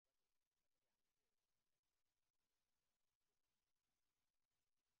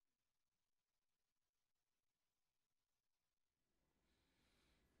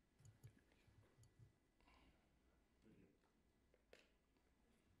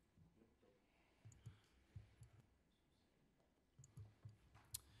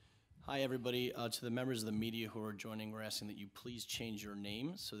Hi, everybody. To the members of the media who are joining, we're asking that you please change your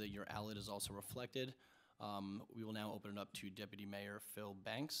name so that your outlet is also reflected. We will now open it up to Deputy Mayor Phil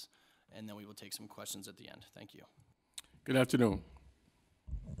Banks, and then we will take some questions at the end. Thank you. Good afternoon.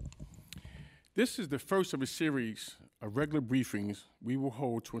 This is the first of a series of regular briefings we will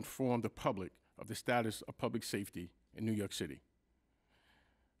hold to inform the public of the status of public safety in New York City.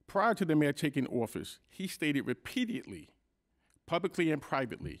 Prior to the mayor taking office, he stated repeatedly, publicly and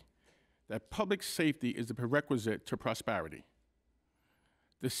privately, that public safety is the prerequisite to prosperity.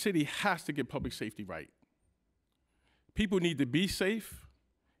 The city has to get public safety right. People need to be safe,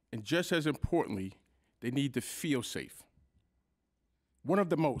 and just as importantly, they need to feel safe. One of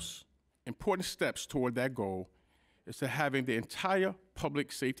the most important steps toward that goal is to having the entire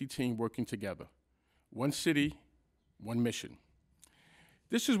public safety team working together. One city, one mission.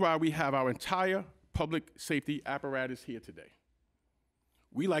 This is why we have our entire public safety apparatus here today.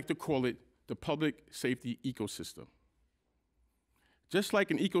 We like to call it the public safety ecosystem. Just like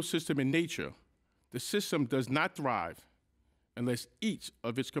an ecosystem in nature, the system does not thrive unless each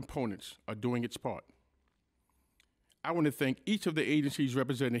of its components are doing its part. I want to thank each of the agencies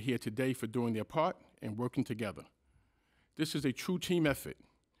represented here today for doing their part and working together. This is a true team effort,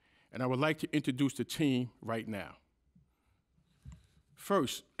 and I would like to introduce the team right now.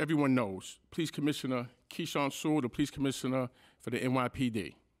 First, everyone knows, Police Commissioner Keechant Sewell, the Police Commissioner for the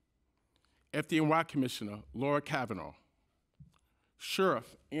NYPD. FDNY Commissioner Laura Kavanaugh.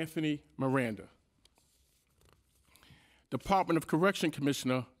 Sheriff Anthony Miranda. Department of Correction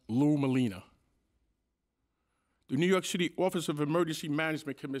Commissioner Lou Molina. The New York City Office of Emergency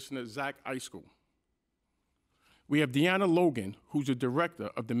Management Commissioner Zach Eiskell. We have Deanna Logan, who's the director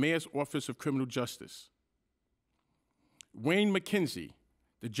of the Mayor's Office of Criminal Justice. Wayne McKenzie,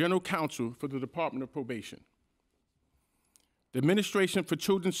 the General Counsel for the Department of Probation. The Administration for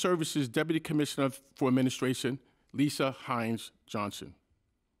Children's Services Deputy Commissioner for Administration, Lisa Hines Johnson.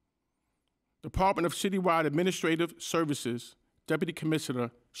 Department of Citywide Administrative Services Deputy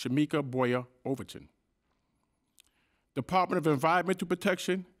Commissioner Shamika Boyer Overton. Department of Environmental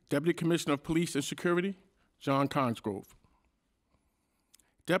Protection Deputy Commissioner of Police and Security, John Consgrove.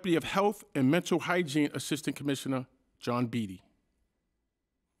 Deputy of Health and Mental Hygiene Assistant Commissioner, John Beatty.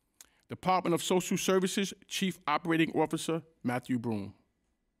 Department of Social Services Chief Operating Officer, Matthew Broom.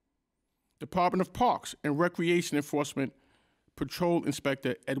 Department of Parks and Recreation Enforcement Patrol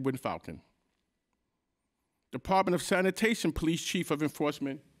Inspector, Edwin Falcon. Department of Sanitation Police Chief of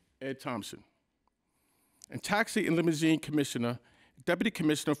Enforcement, Ed Thompson. And Taxi and Limousine Commissioner, Deputy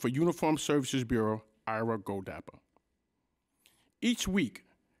Commissioner for Uniform Services Bureau, Ira Goldapper. Each week,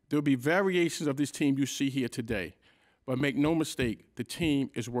 there will be variations of this team you see here today, but make no mistake, the team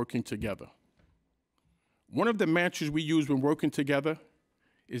is working together. One of the mantras we use when working together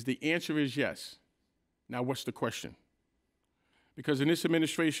is the answer is yes. Now what's the question? Because in this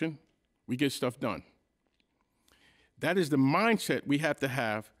administration, we get stuff done. That is the mindset we have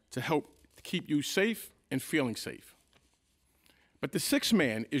to help keep you safe and feeling safe. But the sixth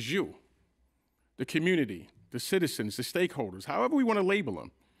man is you, the community, the citizens, the stakeholders, however we want to label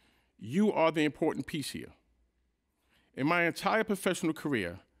them. You are the important piece here. In my entire professional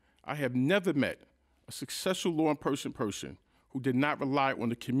career, I have never met a successful law enforcement person who did not rely on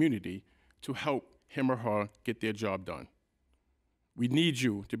the community to help him or her get their job done. We need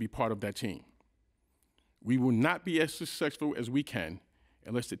you to be part of that team. We will not be as successful as we can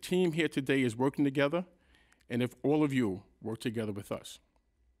unless the team here today is working together and if all of you work together with us.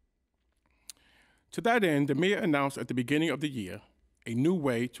 To that end, the mayor announced at the beginning of the year a new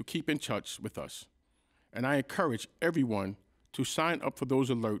way to keep in touch with us. And I encourage everyone to sign up for those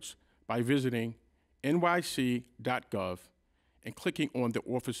alerts by visiting nyc.gov and clicking on the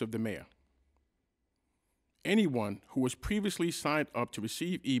Office of the Mayor. Anyone who was previously signed up to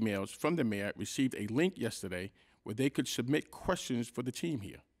receive emails from the mayor received a link yesterday where they could submit questions for the team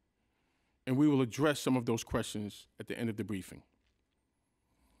here. And we will address some of those questions at the end of the briefing.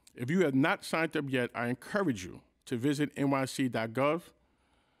 If you have not signed up yet, I encourage you to visit nyc.gov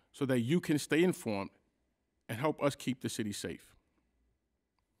so that you can stay informed and help us keep the city safe.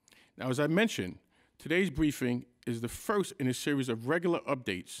 Now, as I mentioned, today's briefing is the first in a series of regular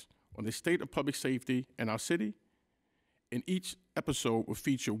updates on the state of public safety in our city, and each episode will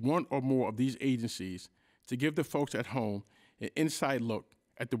feature one or more of these agencies to give the folks at home an inside look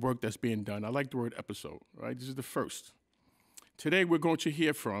at the work that's being done. I like the word episode, right? This is the first. Today, we're going to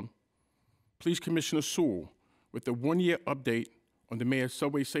hear from Police Commissioner Sewell with a one-year update on the Mayor's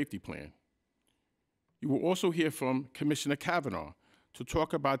Subway Safety Plan. You will also hear from Commissioner Kavanaugh to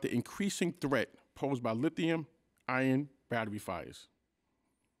talk about the increasing threat posed by lithium-ion battery fires.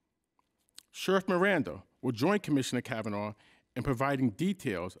 Sheriff Miranda will join Commissioner Kavanaugh in providing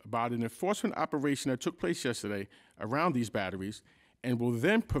details about an enforcement operation that took place yesterday around these batteries, and will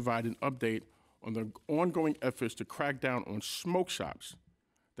then provide an update on the ongoing efforts to crack down on smoke shops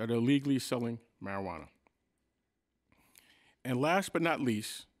that are illegally selling marijuana. And last but not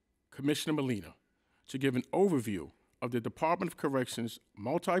least, Commissioner Molina to give an overview of the Department of Corrections'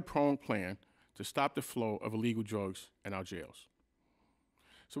 multi-pronged plan to stop the flow of illegal drugs in our jails.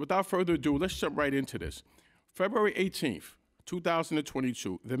 So without further ado, let's jump right into this. February 18th,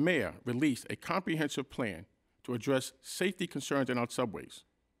 2022, the mayor released a comprehensive plan to address safety concerns in our subways.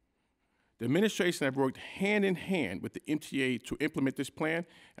 The administration have worked hand in hand with the MTA to implement this plan,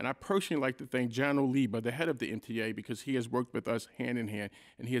 and I personally like to thank John Oliva, the head of the MTA, because he has worked with us hand in hand,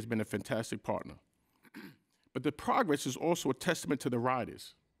 and he has been a fantastic partner. But the progress is also a testament to the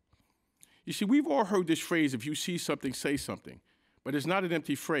riders. You see, we've all heard this phrase, if you see something, say something. But it's not an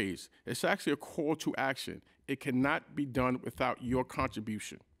empty phrase. It's actually a call to action. It cannot be done without your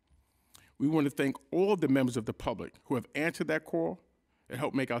contribution. We want to thank all the members of the public who have answered that call and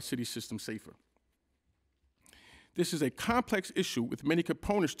helped make our city system safer. This is a complex issue with many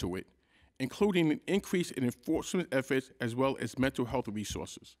components to it, including an increase in enforcement efforts as well as mental health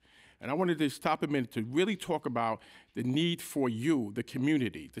resources. And I wanted to stop a minute to really talk about the need for you, the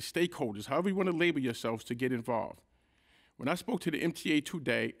community, the stakeholders, however you want to label yourselves, to get involved. When I spoke to the MTA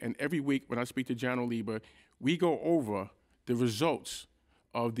today, and every week when I speak to John Oliva, we go over the results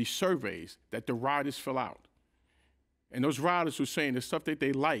of the surveys that the riders fill out. And those riders were saying the stuff that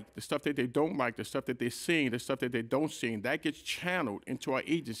they like, the stuff that they don't like, the stuff that they're seeing, the stuff that they don't see, and that gets channeled into our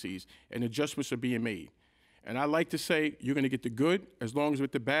agencies, and adjustments are being made. And I like to say you're going to get the good as long as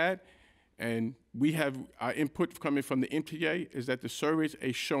with the bad. And we have our input coming from the MTA is that the surveys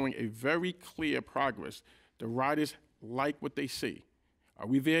are showing a very clear progress. The riders like what they see. Are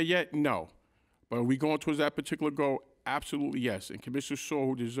we there yet? No. But are we going towards that particular goal? Absolutely yes. And Commissioner Saul,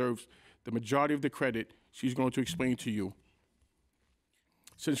 who deserves the majority of the credit, she's going to explain to you.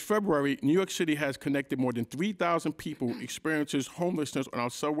 Since February, New York City has connected more than 3,000 people experiencing homelessness on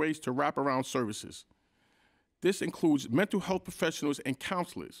our subways to wraparound services. This includes mental health professionals and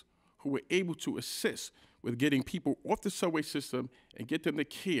counselors who were able to assist with getting people off the subway system and get them the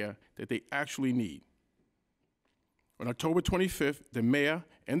care that they actually need. On October 25th, the mayor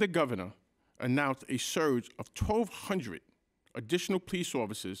and the governor announced a surge of 1,200 additional police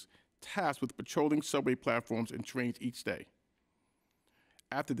officers tasked with patrolling subway platforms and trains each day.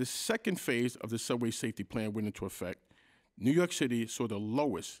 After the second phase of the subway safety plan went into effect, New York City saw the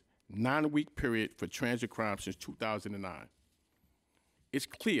lowest 9-week period for transit crime since 2009. It's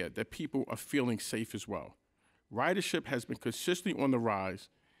clear that people are feeling safe as well. Ridership has been consistently on the rise,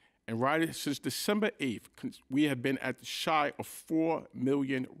 and since December 8th, we have been at shy of 4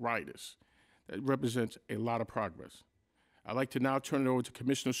 million riders. That represents a lot of progress. I'd like to now turn it over to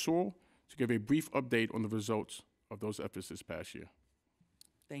Commissioner Sewell to give a brief update on the results of those efforts this past year.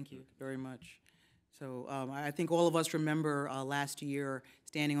 Thank you very much. So I think all of us remember last year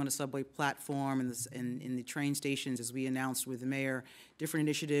standing on the subway platform and in the train stations as we announced with the mayor different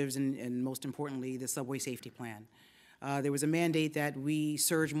initiatives and most importantly, the subway safety plan. There was a mandate that we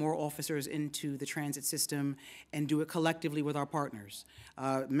surge more officers into the transit system and do it collectively with our partners,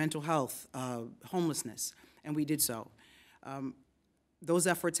 mental health, homelessness, and we did so. Those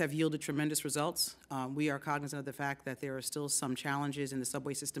efforts have yielded tremendous results. We are cognizant of the fact that there are still some challenges in the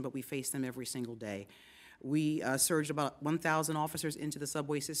subway system, but we face them every single day. We surged about 1,000 officers into the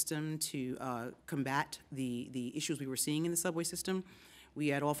subway system to combat the issues we were seeing in the subway system. We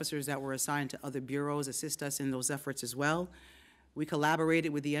had officers that were assigned to other bureaus assist us in those efforts as well. We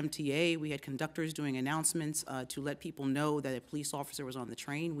collaborated with the MTA. We had conductors doing announcements to let people know that a police officer was on the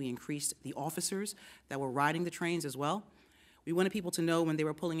train. We increased the officers that were riding the trains as well. We wanted people to know when they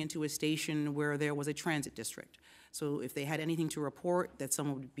were pulling into a station where there was a transit district. So if they had anything to report, that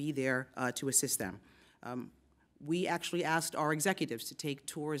someone would be there to assist them. We actually asked our executives to take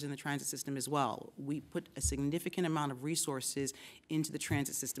tours in the transit system as well. We put a significant amount of resources into the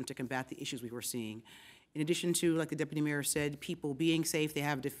transit system to combat the issues we were seeing. In addition to, like the Deputy Mayor said, people being safe, they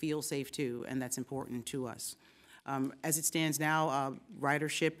have to feel safe too, and that's important to us. As it stands now,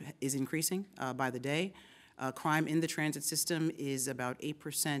 ridership is increasing by the day. Crime in the transit system is about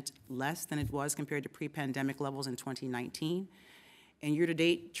 8% less than it was compared to pre-pandemic levels in 2019. And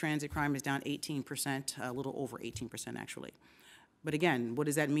year-to-date, transit crime is down 18%, a little over 18% actually. But again, what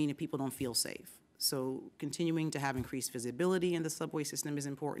does that mean if people don't feel safe? So continuing to have increased visibility in the subway system is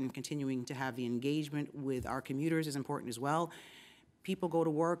important. Continuing to have the engagement with our commuters is important as well. People go to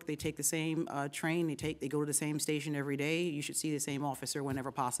work, they take the same train, they go to the same station every day. You should see the same officer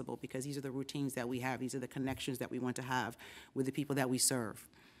whenever possible, because these are the routines that we have. These are the connections that we want to have with the people that we serve.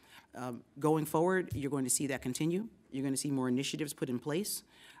 Going forward, you're going to see that continue. You're going to see more initiatives put in place.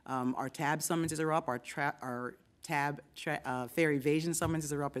 Our TAB summonses are up. Our TAB fare evasion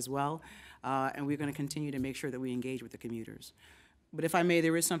summonses are up as well. And we're going to continue to make sure that we engage with the commuters. But if I may,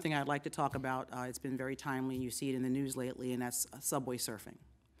 there is something I'd like to talk about. It's been very timely, and you see it in the news lately, and that's subway surfing.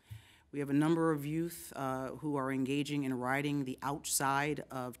 We have a number of youth who are engaging in riding the outside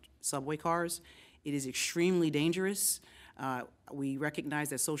of subway cars. It is extremely dangerous. We recognize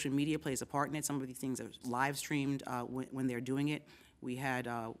that social media plays a part in it. Some of these things are live streamed when they're doing it. We had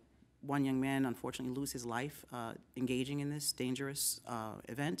one young man, unfortunately, lose his life engaging in this dangerous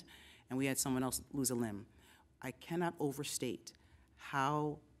event, and we had someone else lose a limb. I cannot overstate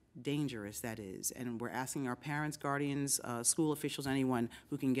how dangerous that is, and we're asking our parents, guardians, school officials, anyone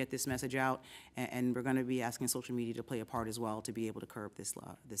who can get this message out, and we're going to be asking social media to play a part as well to be able to curb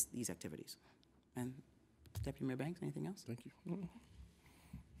these activities. And Deputy Mayor Banks, anything else? Thank you.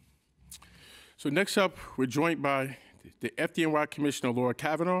 So next up, we're joined by the FDNY Commissioner Laura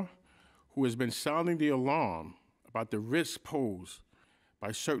Kavanaugh, who has been sounding the alarm about the risks posed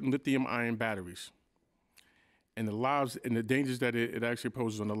by certain lithium-ion batteries and the dangers that it actually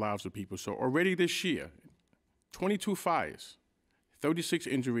poses on the lives of people. So already this year, 22 fires, 36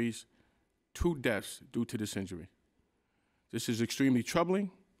 injuries, 2 deaths due to this injury. This is extremely troubling.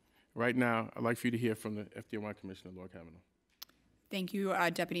 Right now, I'd like for you to hear from the FDNY Commissioner, Laura Kavanaugh. Thank you,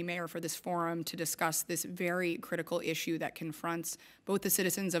 Deputy Mayor, for this forum to discuss this very critical issue that confronts both the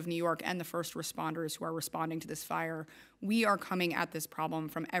citizens of New York and the first responders who are responding to this fire. We are coming at this problem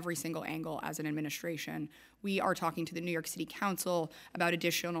from every single angle as an administration. We are talking to the New York City Council about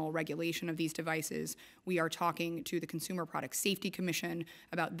additional regulation of these devices. We are talking to the Consumer Product Safety Commission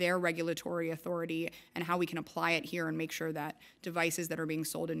about their regulatory authority and how we can apply it here and make sure that devices that are being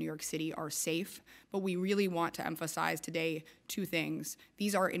sold in New York City are safe. But we really want to emphasize today 2 things.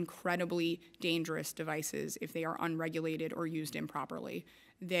 These are incredibly dangerous devices if they are unregulated or used improperly.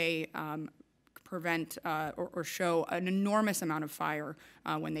 They prevent or show an enormous amount of fire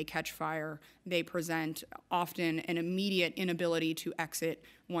when they catch fire. They present often an immediate inability to exit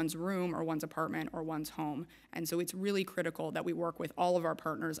one's room or one's apartment or one's home. And so it's really critical that we work with all of our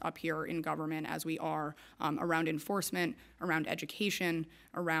partners up here in government as we are around enforcement, around education,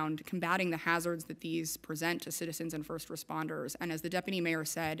 around combating the hazards that these present to citizens and first responders. And as the Deputy Mayor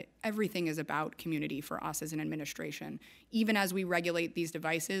said, everything is about community for us as an administration. Even as we regulate these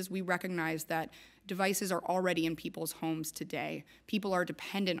devices, we recognize that devices are already in people's homes today. People are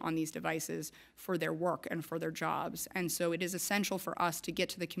dependent on these devices for their work and for their jobs. And so it is essential for us to get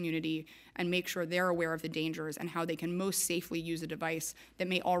to the community and make sure they're aware of the dangers and how they can most safely use a device that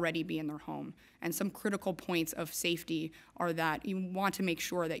may already be in their home. And some critical points of safety are that you want to make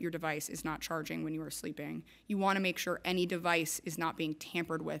sure that your device is not charging when you are sleeping. You want to make sure any device is not being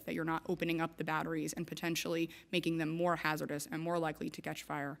tampered with, that you're not opening up the batteries and potentially making them more hazardous and more likely to catch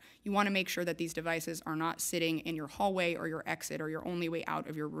fire. You want to make sure that these devices are not sitting in your hallway or your exit or your only way out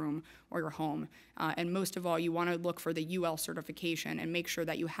of your room or your home. And most of all, you want to look for the UL certification and make sure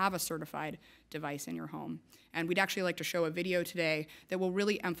that you have a certified device in your home. And we'd actually like to show a video today that will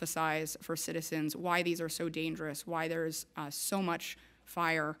really emphasize for citizens why these are so dangerous, why there's so much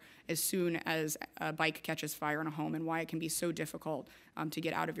fire as soon as a bike catches fire in a home, and why it can be so difficult to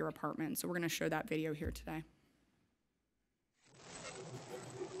get out of your apartment. So we're going to show that video here today.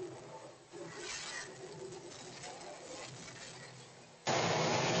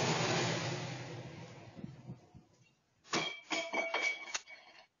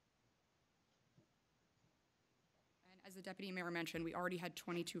 As the Deputy Mayor mentioned, we already had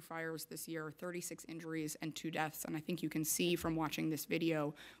 22 fires this year, 36 injuries, and 2 deaths. And I think you can see from watching this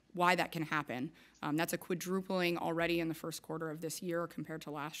video why that can happen. That's a quadrupling already in the first quarter of this year compared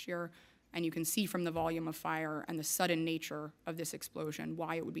to last year. And you can see from the volume of fire and the sudden nature of this explosion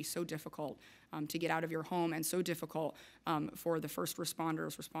why it would be so difficult to get out of your home and so difficult for the first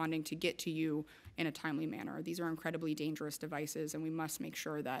responders responding to get to you in a timely manner. These are incredibly dangerous devices, and we must make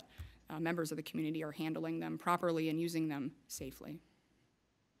sure that members of the community are handling them properly and using them safely.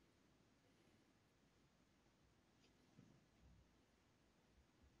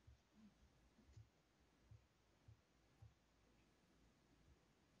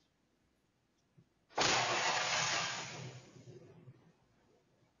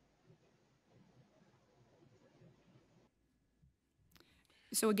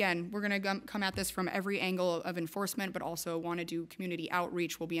 So again, we're going to come at this from every angle of enforcement, but also want to do community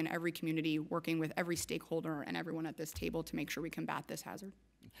outreach. We'll be in every community working with every stakeholder and everyone at this table to make sure we combat this hazard.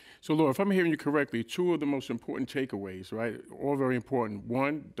 So, Laura, if I'm hearing you correctly, two of the most important takeaways, right? All very important.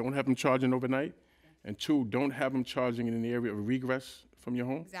 One, don't have them charging overnight. And two, don't have them charging in the area of regress from your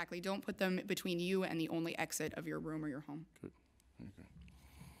home. Exactly. Don't put them between you and the only exit of your room or your home. Good. Okay.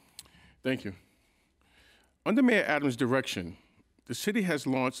 Thank you. Under Mayor Adams' direction, the city has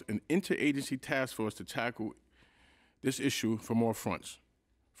launched an interagency task force to tackle this issue from all fronts,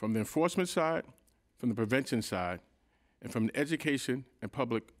 from the enforcement side, from the prevention side, and from an education and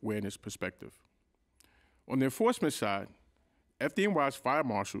public awareness perspective. On the enforcement side, FDNY's fire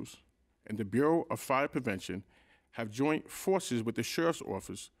marshals and the Bureau of Fire Prevention have joined forces with the Sheriff's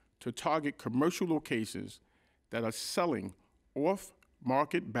Office to target commercial locations that are selling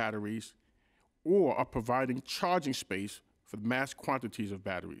off-market batteries or are providing charging space for mass quantities of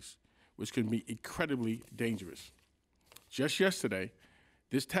batteries, which can be incredibly dangerous. Just yesterday,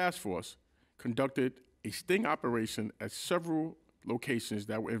 this task force conducted a sting operation at several locations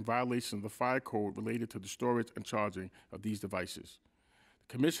that were in violation of the fire code related to the storage and charging of these devices.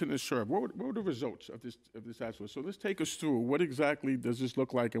 The Commissioner and Sheriff, what were the results of this task force? So let's take us through what exactly does this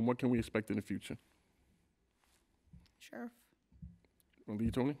look like and what can we expect in the future? Sheriff, Want to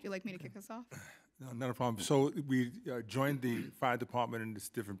lead, Tony? would you like me to kick us off? No, not a problem. So we joined the fire department in its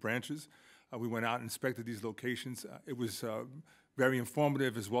different branches. We went out and inspected these locations. It was very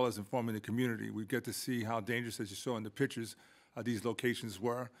informative as well as informing the community. We get to see how dangerous, as you saw in the pictures, these locations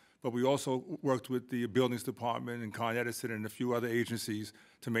were. But we also worked with the buildings department and Con Edison and a few other agencies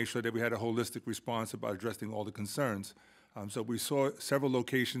to make sure that we had a holistic response about addressing all the concerns. So we saw several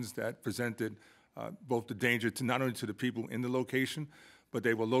locations that presented both the danger to not only to the people in the location, but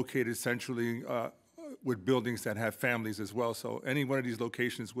they were located centrally with buildings that have families as well. So any one of these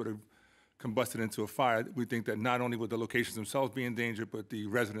locations would have combusted into a fire. We think that not only would the locations themselves be in danger, but the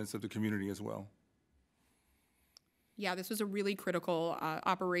residents of the community as well. Yeah, this was a really critical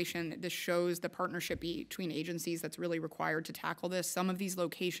operation. This shows the partnership between agencies that's really required to tackle this. Some of these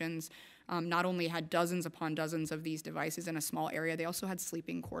locations not only had dozens upon dozens of these devices in a small area, they also had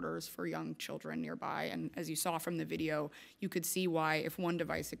sleeping quarters for young children nearby. And as you saw from the video, you could see why if one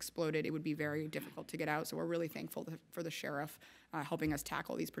device exploded, it would be very difficult to get out. So we're really thankful for the sheriff helping us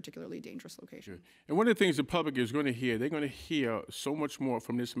tackle these particularly dangerous locations. And one of the things the public is going to hear, they're going to hear so much more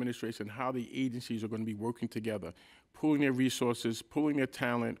from this administration, how the agencies are going to be working together, pooling their resources, pooling their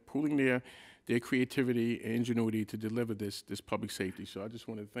talent, pooling their creativity and ingenuity to deliver this public safety. So I just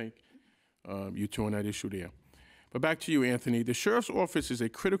want to thank you two on that issue there. But back to you, Anthony. The Sheriff's Office is a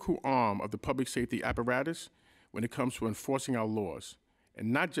critical arm of the public safety apparatus when it comes to enforcing our laws,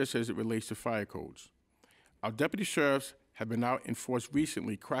 and not just as it relates to fire codes. Our deputy sheriffs have been out in force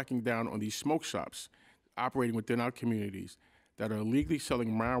recently cracking down on these smoke shops operating within our communities that are illegally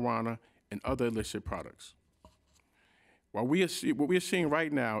selling marijuana and other illicit products. What we are seeing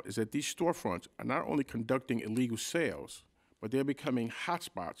right now is that these storefronts are not only conducting illegal sales, but they're becoming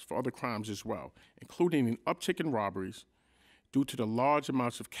hotspots for other crimes as well, including an uptick in robberies due to the large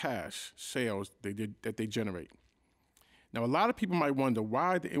amounts of cash sales that they generate. Now, a lot of people might wonder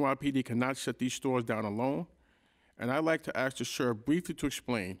why the NYPD cannot shut these stores down alone, and I'd like to ask the sheriff briefly to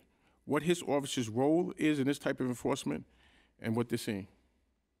explain what his office's role is in this type of enforcement and what they're seeing.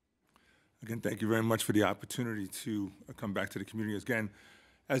 Again, thank you very much for the opportunity to come back to the community. Again,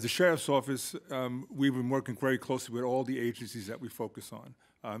 as the Sheriff's Office, we've been working very closely with all the agencies that we focus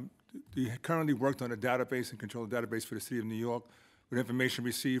on. We currently worked on a database and control the database for the City of New York with information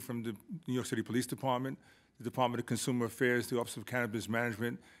received from the New York City Police Department, the Department of Consumer Affairs, the Office of Cannabis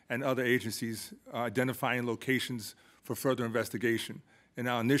Management, and other agencies identifying locations for further investigation. In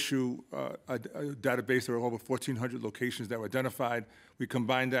our initial database, there were over 1,400 locations that were identified. We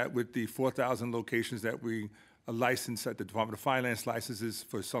combined that with the 4,000 locations that we licensed at the Department of Finance licenses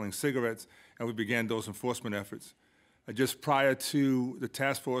for selling cigarettes, and we began those enforcement efforts. Just prior to the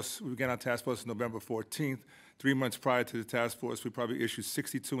task force, we began our task force November 14th. 3 months prior to the task force, we probably issued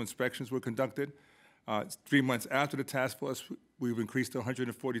 62 inspections were conducted. 3 months after the task force, we've increased to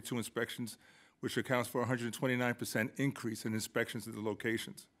 142 inspections, which accounts for a 129% increase in inspections of the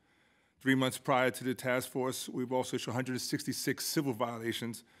locations. 3 months prior to the task force, we've also issued 166 civil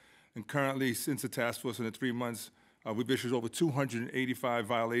violations, and currently, since the task force in the 3 months, we've issued over 285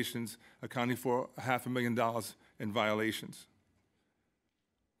 violations, accounting for $500,000 in violations.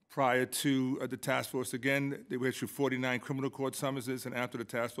 Prior to the task force, again, they issued 49 criminal court summonses, and after the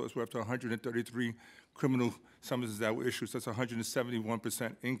task force, we're up to 133 criminal summonses that were issued, so that's a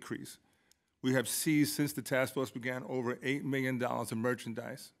 171% increase. We have seized, since the task force began, over $8 million in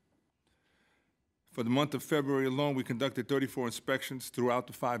merchandise. For the month of February alone, we conducted 34 inspections throughout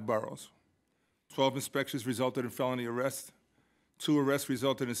the 5 boroughs. 12 inspections resulted in felony arrests. 2 arrests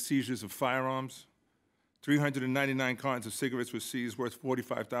resulted in seizures of firearms. 399 cartons of cigarettes were seized, worth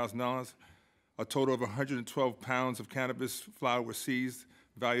 $45,000. A total of 112 pounds of cannabis flower were seized,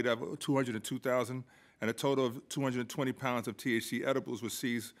 valued at $202,000, and a total of 220 pounds of THC edibles were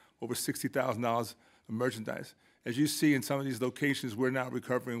seized, over $60,000 of merchandise. As you see in some of these locations, we're now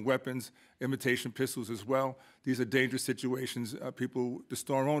recovering weapons, imitation pistols as well. These are dangerous situations. The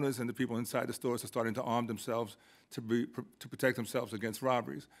store owners and the people inside the stores are starting to arm themselves to protect themselves against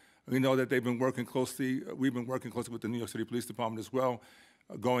robberies. We know that we've been working closely with the New York City Police Department as well,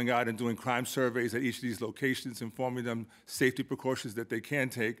 going out and doing crime surveys at each of these locations, informing them safety precautions that they can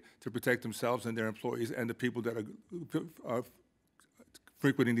take to protect themselves and their employees and the people that are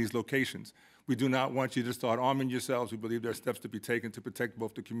frequenting these locations. We do not want you to start arming yourselves. We believe there are steps to be taken to protect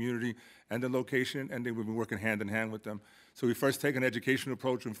both the community and the location, and then we've been working hand in hand with them. So we first take an educational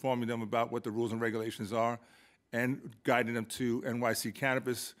approach, informing them about what the rules and regulations are, and guiding them to NYC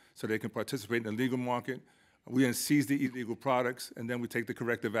Cannabis so they can participate in the legal market. We then seize the illegal products, and then we take the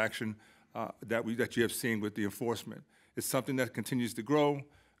corrective action that you have seen with the enforcement. It's something that continues to grow,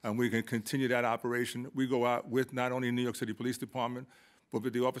 and we're going to continue that operation. We go out with not only the New York City Police Department, but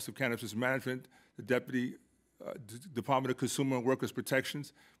with the Office of Cannabis Management, the Deputy Department of Consumer and Workers'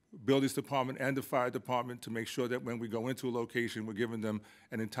 Protections, Buildings Department, and the Fire Department to make sure that when we go into a location, we're giving them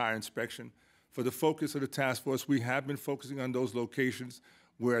an entire inspection. For the focus of the task force, we have been focusing on those locations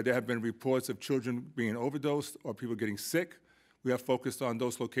where there have been reports of children being overdosed or people getting sick. We have focused on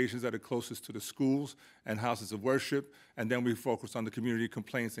those locations that are closest to the schools and houses of worship, and then we focus on the community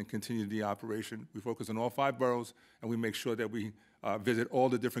complaints and continue the operation. We focus on all 5 boroughs, and we make sure that we visit all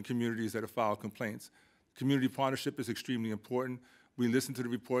the different communities that have filed complaints. Community partnership is extremely important. We listen to the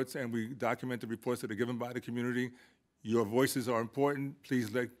reports, and we document the reports that are given by the community. Your voices are important. Please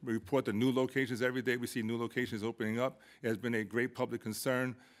report the new locations. Every day we see new locations opening up. It has been a great public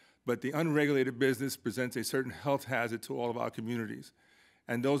concern. But the unregulated business presents a certain health hazard to all of our communities.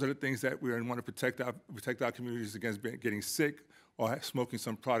 And those are the things that we want to protect our communities against getting sick or smoking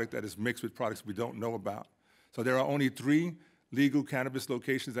some product that is mixed with products we don't know about. So there are only 3 legal cannabis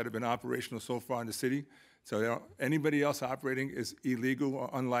locations that have been operational so far in the city. So anybody else operating is illegal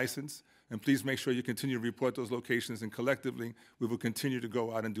or unlicensed. And please make sure you continue to report those locations, and collectively, we will continue to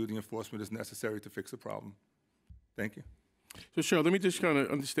go out and do the enforcement as necessary to fix the problem. Thank you. So, Cheryl, let me just kind of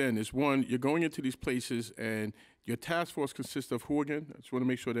understand this. One, you're going into these places, and your task force consists of who again? I just want to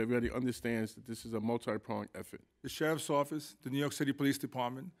make sure that everybody understands that this is a multi-pronged effort. The Sheriff's Office, the New York City Police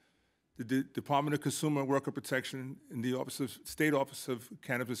Department, the Department of Consumer and Worker Protection, and the State Office of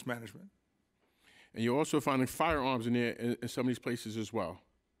Cannabis Management. And you're also finding firearms in there in some of these places as well.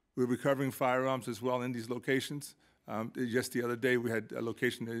 We're recovering firearms as well in these locations. Just the other day, we had a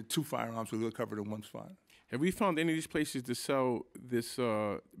location that had 2 firearms we recovered in one spot. Have we found any of these places to sell this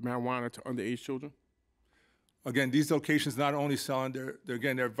marijuana to underage children? Again, these locations not only selling,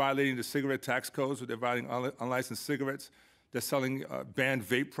 they're violating the cigarette tax codes, they're violating unlicensed cigarettes. They're selling banned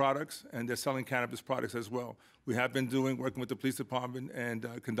vape products, and they're selling cannabis products as well. We have been working with the police department and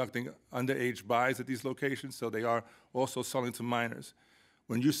conducting underage buys at these locations, so they are also selling to minors.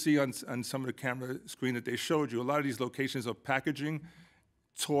 When you see on some of the camera screen that they showed you, a lot of these locations are packaging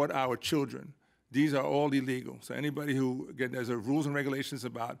toward our children. These are all illegal. So anybody who, again, there's rules and regulations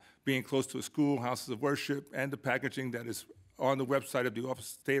about being close to a school, houses of worship, and the packaging that is on the website of the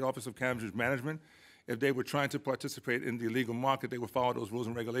State Office of Cannabis Management. If they were trying to participate in the illegal market, they would follow those rules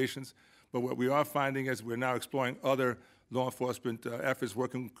and regulations. But what we are finding is we're now exploring other law enforcement efforts,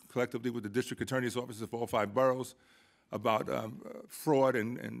 working collectively with the district attorney's offices of all 5 boroughs about fraud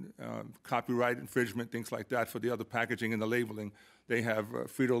and copyright infringement, things like that for the other packaging and the labeling. They have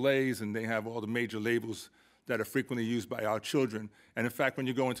Frito-Lays, and they have all the major labels that are frequently used by our children. And in fact, when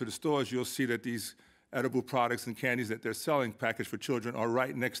you go into the stores, you'll see that these edible products and candies that they're selling packaged for children are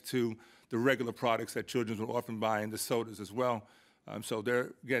right next to the regular products that children will often buy, and the sodas as well. So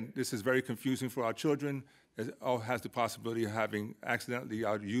again, this is very confusing for our children. It all has the possibility of having accidentally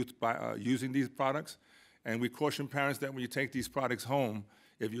our youth using these products. And we caution parents that when you take these products home,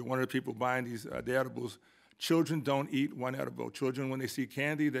 if you're one of the people buying these the edibles, children don't eat one edible. Children, when they see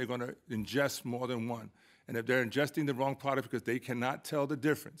candy, they're going to ingest more than one. And if they're ingesting the wrong product because they cannot tell the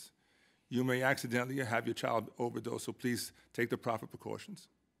difference, you may accidentally have your child overdose. So please take the proper precautions.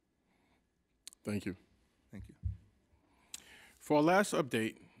 Thank you. Thank you. For our last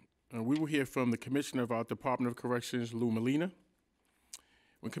update, we will hear from the Commissioner of our Department of Corrections, Lou Molina.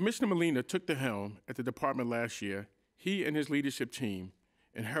 When Commissioner Molina took the helm at the department last year, he and his leadership team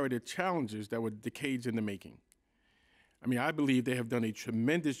inherited challenges that were decades in the making. I believe they have done a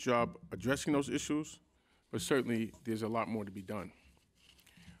tremendous job addressing those issues, but certainly there's a lot more to be done.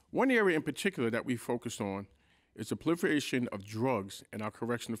 One area in particular that we focused on is the proliferation of drugs in our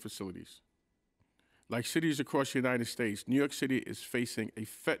correctional facilities. Like cities across the United States, New York City is facing a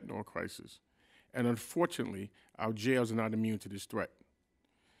fentanyl crisis, and unfortunately, our jails are not immune to this threat.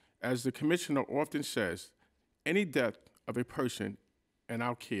 As the commissioner often says, any death of a person in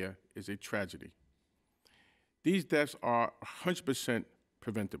our care is a tragedy. These deaths are 100%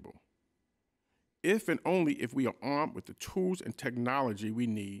 preventable, if and only if we are armed with the tools and technology we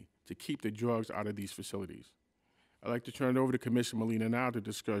need to keep the drugs out of these facilities. I'd like to turn it over to Commissioner Molina now to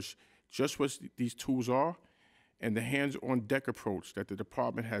discuss just what these tools are and the hands-on deck approach that the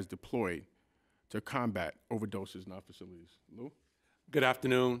department has deployed to combat overdoses in our facilities. Lou? Good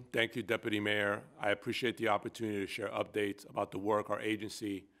afternoon. Thank you, Deputy Mayor. I appreciate the opportunity to share updates about the work our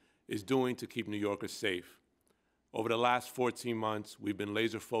agency is doing to keep New Yorkers safe. Over the last 14 months, we've been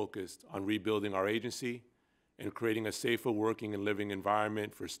laser-focused on rebuilding our agency and creating a safer working and living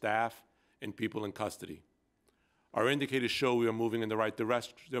environment for staff and people in custody. Our indicators show we are moving in the right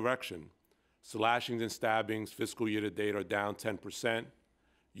direction. Slashings and stabbings fiscal year to date are down 10%.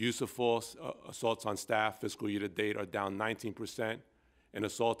 Use of force assaults on staff fiscal year to date are down 19%, and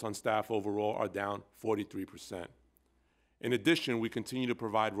assaults on staff overall are down 43%. In addition, we continue to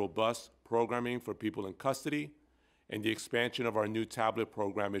provide robust programming for people in custody, and the expansion of our new tablet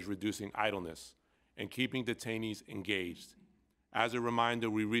program is reducing idleness and keeping detainees engaged. As a reminder,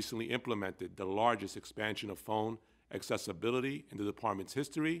 we recently implemented the largest expansion of phone accessibility in the department's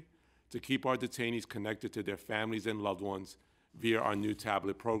history to keep our detainees connected to their families and loved ones via our new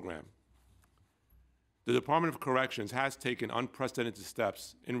tablet program. The Department of Corrections has taken unprecedented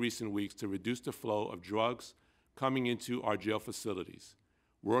steps in recent weeks to reduce the flow of drugs coming into our jail facilities,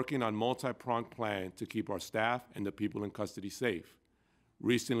 working on a multi-pronged plan to keep our staff and the people in custody safe.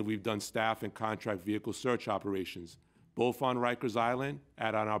 Recently, we've done staff and contract vehicle search operations, both on Rikers Island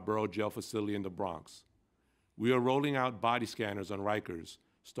and on our Borough Jail facility in the Bronx. We are rolling out body scanners on Rikers,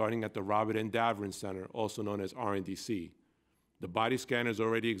 starting at the Robert N. Daverin Center, also known as RNDC. The body scanners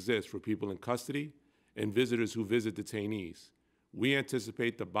already exist for people in custody and visitors who visit detainees. We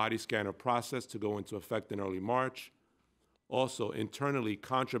anticipate the body scanner process to go into effect in early March. Also, internally,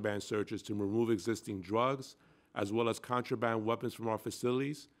 contraband searches to remove existing drugs, as well as contraband weapons from our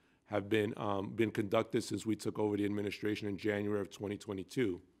facilities, have been conducted since we took over the administration in January of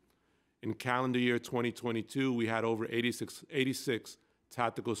 2022. In calendar year 2022, we had over 86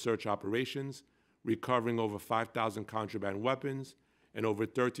 tactical search operations, recovering over 5,000 contraband weapons and over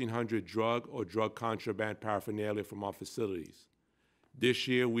 1,300 drug or drug contraband paraphernalia from our facilities. This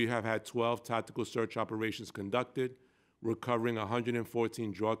year, we have had 12 tactical search operations conducted, recovering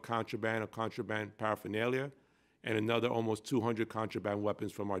 114 drug contraband or contraband paraphernalia, and another almost 200 contraband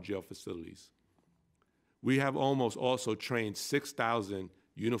weapons from our jail facilities. We have almost also trained 6,000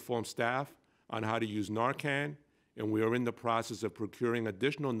 uniformed staff on how to use Narcan, and we are in the process of procuring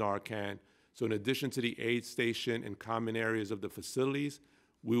additional Narcan. So in addition to the aid station and common areas of the facilities,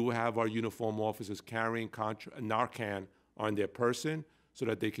 we will have our uniform officers carrying Narcan on their person so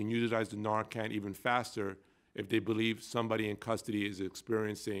that they can utilize the Narcan even faster if they believe somebody in custody is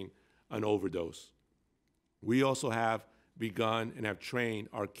experiencing an overdose. We also have begun and have trained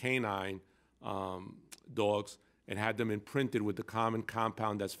our canine dogs and had them imprinted with the common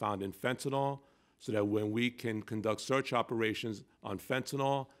compound that's found in fentanyl, so that when we can conduct search operations on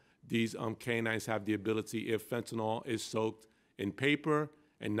fentanyl, these canines have the ability, if fentanyl is soaked in paper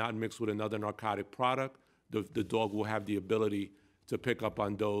and not mixed with another narcotic product, the dog will have the ability to pick up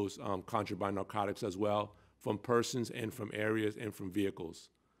on those contraband narcotics as well from persons and from areas and from vehicles.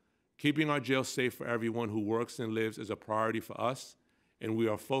 Keeping our jails safe for everyone who works and lives is a priority for us, and we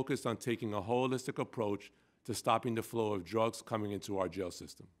are focused on taking a holistic approach to stopping the flow of drugs coming into our jail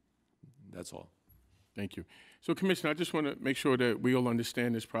system. That's all. Thank you. So, Commissioner, I just want to make sure that we all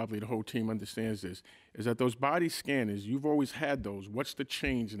understand this properly, the whole team understands this, is that those body scanners, you've always had those. What's the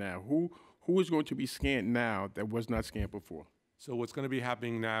change now? Who is going to be scanned now that was not scanned before? So what's going to be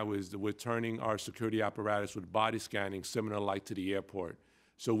happening now is that we're turning our security apparatus with body scanning similar like to the airport.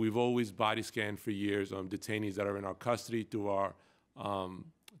 So we've always body scanned for years detainees that are in our custody through our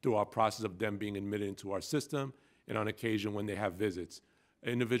process of them being admitted into our system, and on occasion when they have visits.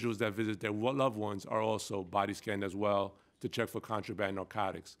 Individuals that visit their loved ones are also body scanned as well to check for contraband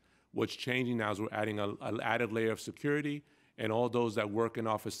narcotics. What's changing now is we're adding an added layer of security, and all those that work in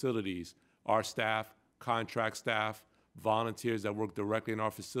our facilities, our staff, contract staff, volunteers that work directly in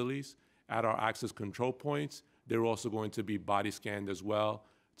our facilities. At our access control points, they're also going to be body scanned as well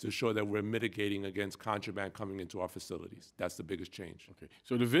to show that we're mitigating against contraband coming into our facilities. That's the biggest change. Okay.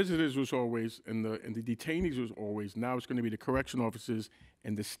 So the visitors was always, and the detainees was always, now it's going to be the correction officers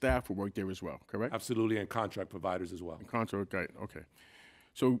and the staff will work there as well, correct? Absolutely, and contract providers as well. And contract, right, okay.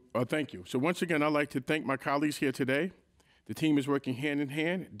 So thank you. So once again, I'd like to thank my colleagues here today. The team is working hand in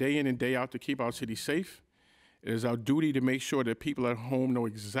hand, day in and day out to keep our city safe. It is our duty to make sure that people at home know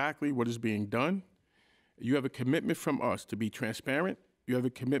exactly what is being done. You have a commitment from us to be transparent. You have a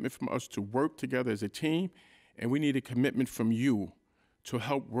commitment from us to work together as a team, and we need a commitment from you to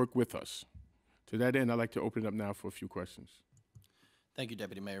help work with us. To that end, I'd like to open it up now for a few questions. Thank you,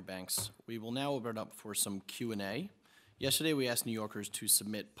 Deputy Mayor Banks. We will now open it up for some Q&A. Yesterday, we asked New Yorkers to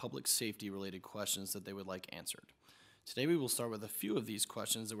submit public safety-related questions that they would like answered. Today, we will start with a few of these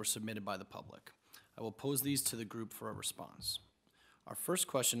questions that were submitted by the public. I will pose these to the group for a response. Our first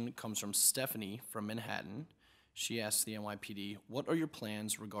question comes from Stephanie from Manhattan. She asks the NYPD, what are your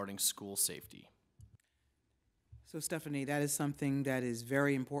plans regarding school safety? So Stephanie, that is something that is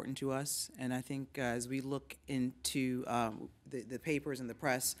very important to us, and I think as we look into the papers and the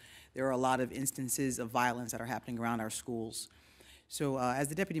press, there are a lot of instances of violence that are happening around our schools. So as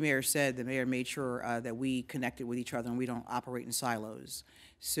the Deputy Mayor said, the Mayor made sure that we connected with each other and we don't operate in silos.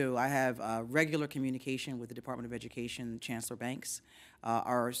 So I have regular communication with the Department of Education, Chancellor Banks.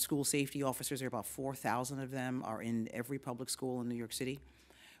 Our school safety officers, there are about 4,000 of them, are in every public school in New York City.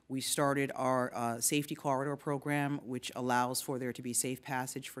 We started our safety corridor program, which allows for there to be safe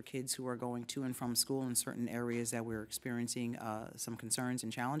passage for kids who are going to and from school in certain areas that we're experiencing some concerns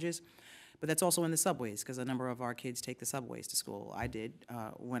and challenges. But that's also in the subways, because a number of our kids take the subways to school. I did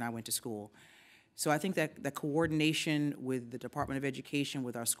when I went to school. So I think that the coordination with the Department of Education,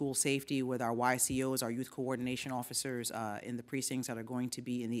 with our school safety, with our YCOs, our youth coordination officers in the precincts that are going to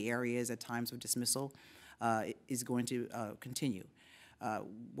be in the areas at times of dismissal is going to continue.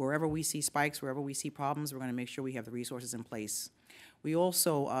 Wherever we see spikes, wherever we see problems, we're going to make sure we have the resources in place. We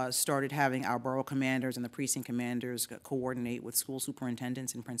also started having our borough commanders and the precinct commanders coordinate with school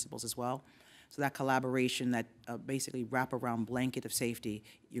superintendents and principals as well. So that collaboration, that basically wrap-around blanket of safety,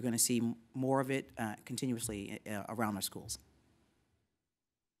 you're going to see more of it continuously around our schools.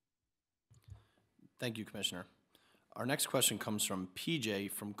 Thank you, Commissioner. Our next question comes from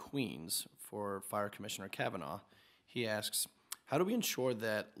PJ from Queens for Fire Commissioner Kavanaugh. He asks, how do we ensure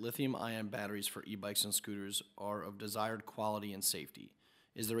that lithium-ion batteries for e-bikes and scooters are of desired quality and safety?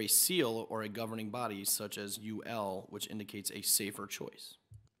 Is there a seal or a governing body such as UL which indicates a safer choice?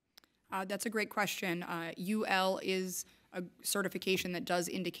 That's a great question. UL is a certification that does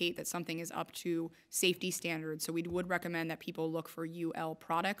indicate that something is up to safety standards. So we would recommend that people look for UL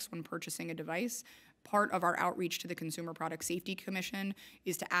products when purchasing a device. Part of our outreach to the Consumer Product Safety Commission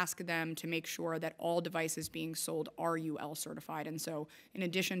is to ask them to make sure that all devices being sold are UL certified. And so in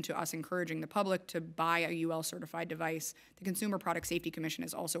addition to us encouraging the public to buy a UL certified device, the Consumer Product Safety Commission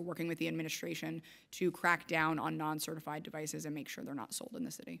is also working with the administration to crack down on non-certified devices and make sure they're not sold in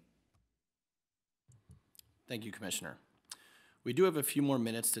the city. Thank you, Commissioner. We do have a few more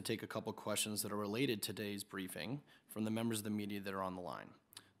minutes to take a couple questions that are related to today's briefing from the members of the media that are on the line.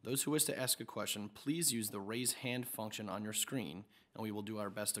 Those who wish to ask a question, please use the raise hand function on your screen, and we will do our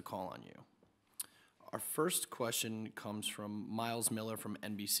best to call on you. Our first question comes from Miles Miller from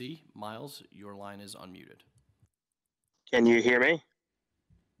NBC. Miles, your line is unmuted. Can you hear me?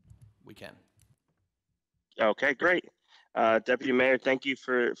 We can. Okay, great. Deputy Mayor, thank you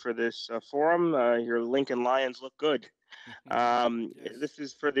for this forum. Your Lincoln Lions look good. Yes. This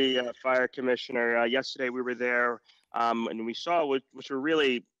is for the fire commissioner. Yesterday we were there and we saw which were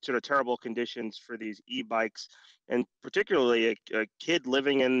really sort of terrible conditions for these e-bikes, and particularly a kid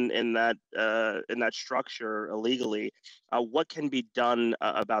living in that structure illegally. What can be done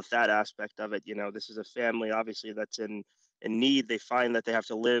about that aspect of it? You know, this is a family obviously that's in need. They find that they have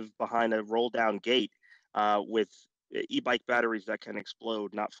to live behind a roll down gate with e-bike batteries that can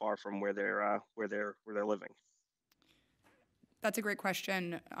explode not far from where they're living. That's a great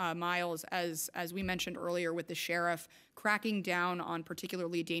question, Miles. As we mentioned earlier with the sheriff, cracking down on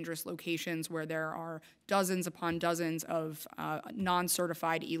particularly dangerous locations where there are dozens upon dozens of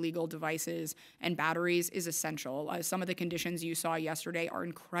non-certified illegal devices and batteries is essential. Some of the conditions you saw yesterday are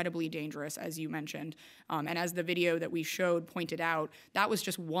incredibly dangerous, as you mentioned. And as the video that we showed pointed out, that was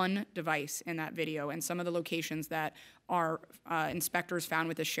just one device in that video. And some of the locations that our inspectors found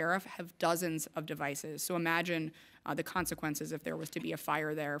with the sheriff have dozens of devices. So imagine the consequences if there was to be a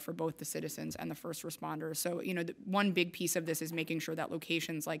fire there for both the citizens and the first responders. So, one big piece of this is making sure that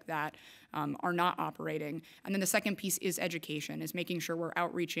locations like that are not operating. And then the second piece is education, is making sure we're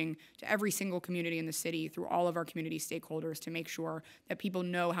outreaching to every single community in the city through all of our community stakeholders to make sure that people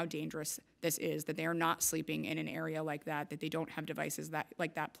know how dangerous this is, that they are not sleeping in an area like that they don't have devices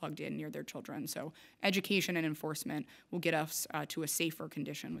like that plugged in near their children. So education and enforcement will get us to a safer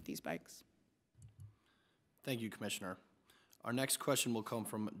condition with these bikes. Thank you, Commissioner. Our next question will come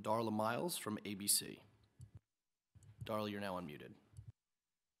from Darla Miles from ABC. Darla, you're now unmuted.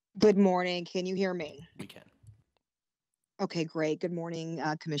 Good morning. Can you hear me? We can. Okay, great. Good morning,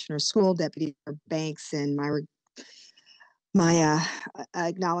 Commissioner Sewell, Deputy Banks, and my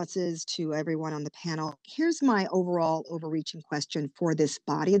acknowledges to everyone on the panel. Here's my overall overreaching question for this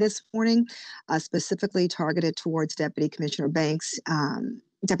body this morning, specifically targeted towards Deputy Commissioner Banks,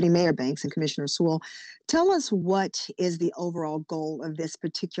 Deputy Mayor Banks and Commissioner Sewell. Tell us, what is the overall goal of this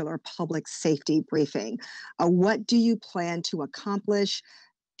particular public safety briefing? What do you plan to accomplish?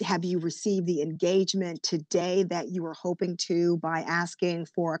 Have you received the engagement today that you were hoping to by asking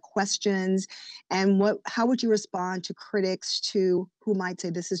for questions? And how would you respond to critics who might say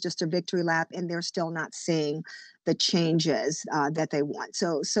this is just a victory lap and they're still not seeing the changes that they want?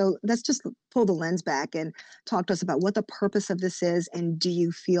 So let's just pull the lens back and talk to us about what the purpose of this is, and do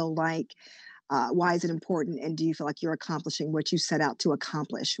you feel like why is it important, and do you feel like you're accomplishing what you set out to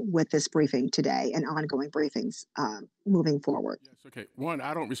accomplish with this briefing today and ongoing briefings moving forward? Yes, okay. One,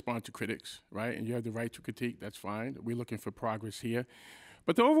 I don't respond to critics, right? And you have the right to critique, that's fine. We're looking for progress here.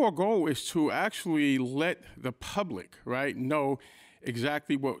 But the overall goal is to actually let the public, right, know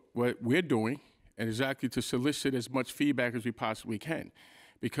exactly what we're doing, and exactly to solicit as much feedback as we possibly can.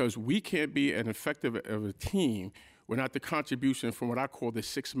 Because we can't be an effective of a team without the contribution from what I call the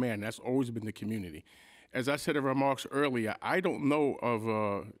sixth man. That's always been the community. As I said in remarks earlier, I don't know of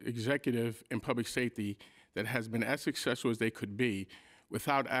an executive in public safety that has been as successful as they could be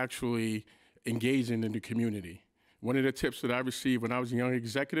without actually engaging in the community. One of the tips that I received when I was a young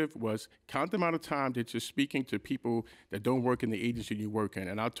executive was count the amount of time that you're speaking to people that don't work in the agency you work in,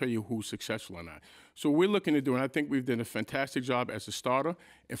 and I'll tell you who's successful or not. So we're looking to do, and I think we've done a fantastic job as a starter,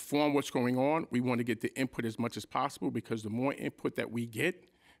 inform what's going on. We want to get the input as much as possible, because the more input that we get,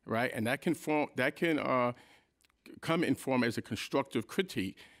 right, and that can come in form as a constructive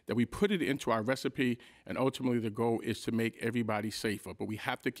critique, that we put it into our recipe, and ultimately the goal is to make everybody safer. But we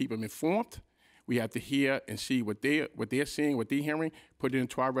have to keep them informed. We have to hear and see what they're seeing, what they're hearing, put it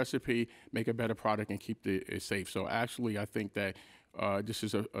into our recipe, make a better product, and keep it safe. So actually, I think that this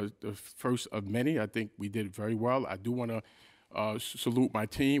is the first of many. I think we did very well. I do want to salute my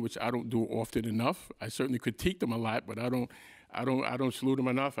team, which I don't do often enough. I certainly critique them a lot, but I don't salute them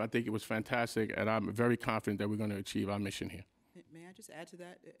enough. I think it was fantastic, and I'm very confident that we're going to achieve our mission here. May I just add to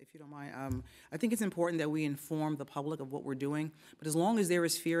that, if you don't mind? I think it's important that we inform the public of what we're doing, but as long as there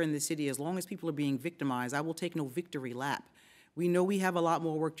is fear in the city, as long as people are being victimized, I will take no victory lap. We know we have a lot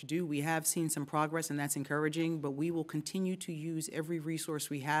more work to do. We have seen some progress, and that's encouraging, but we will continue to use every resource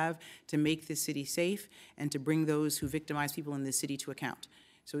we have to make this city safe and to bring those who victimize people in this city to account.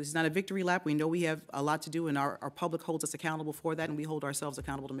 So this is not a victory lap. We know we have a lot to do, and our public holds us accountable for that, and we hold ourselves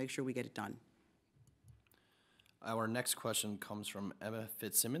accountable to make sure we get it done. Our next question comes from Emma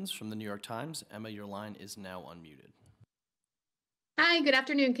Fitzsimmons from the New York Times. Emma, your line is now unmuted. Hi, good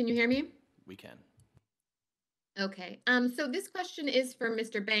afternoon. Can you hear me? We can. Okay. So this question is for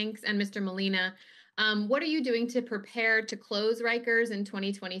Mr. Banks and Mr. Molina. What are you doing to prepare to close Rikers in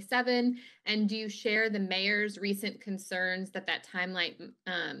 2027? And do you share the mayor's recent concerns that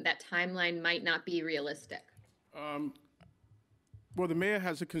timeline might not be realistic? Well, the mayor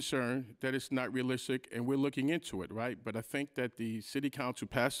has a concern that it's not realistic, and we're looking into it, right? But I think that the city council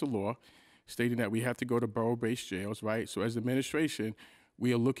passed a law stating that we have to go to borough-based jails, right? So as administration,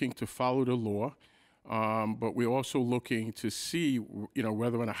 we are looking to follow the law, but we're also looking to see,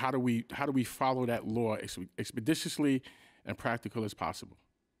 whether or not how do we follow that law expeditiously and practical as possible.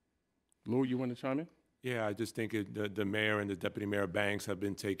 Lou, you want to chime in? Yeah, I just think the mayor and the deputy mayor Banks have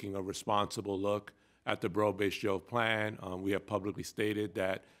been taking a responsible look at the borough-based jail plan. We have publicly stated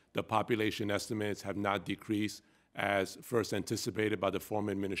that the population estimates have not decreased as first anticipated by the former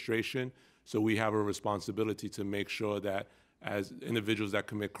administration. So we have a responsibility to make sure that as individuals that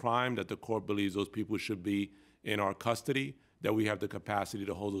commit crime, that the court believes those people should be in our custody, that we have the capacity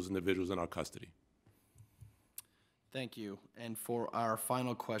to hold those individuals in our custody. Thank you. And for our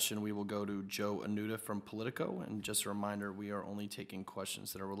final question, we will go to Joe Anuta from Politico. And just a reminder, we are only taking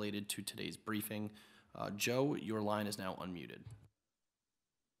questions that are related to today's briefing. Joe, your line is now unmuted.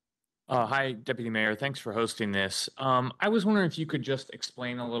 Hi, Deputy Mayor. Thanks for hosting this. I was wondering if you could just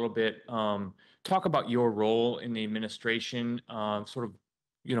explain a little bit, talk about your role in the administration, sort of,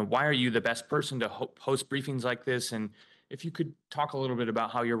 why are you the best person to host briefings like this? And if you could talk a little bit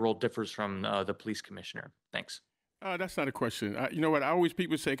about how your role differs from the police commissioner. Thanks. That's not a question. You know what?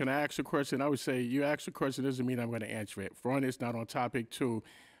 People say, can I ask a question? I would say, you ask a question doesn't mean I'm going to answer it. For one, it's not on topic. Two,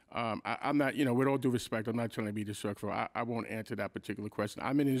 I'm not, with all due respect, I'm not trying to be disrespectful. I won't answer that particular question.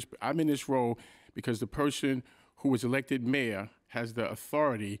 I'm in this role because the person who was elected mayor has the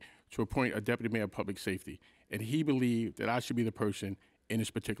authority to appoint a deputy mayor of public safety. And he believed that I should be the person in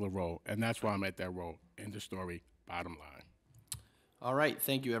this particular role. And that's why I'm at that role. End of story, bottom line. All right,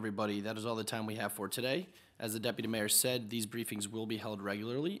 thank you, everybody. That is all the time we have for today. As the deputy mayor said, these briefings will be held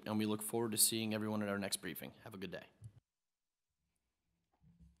regularly, and we look forward to seeing everyone at our next briefing. Have a good day.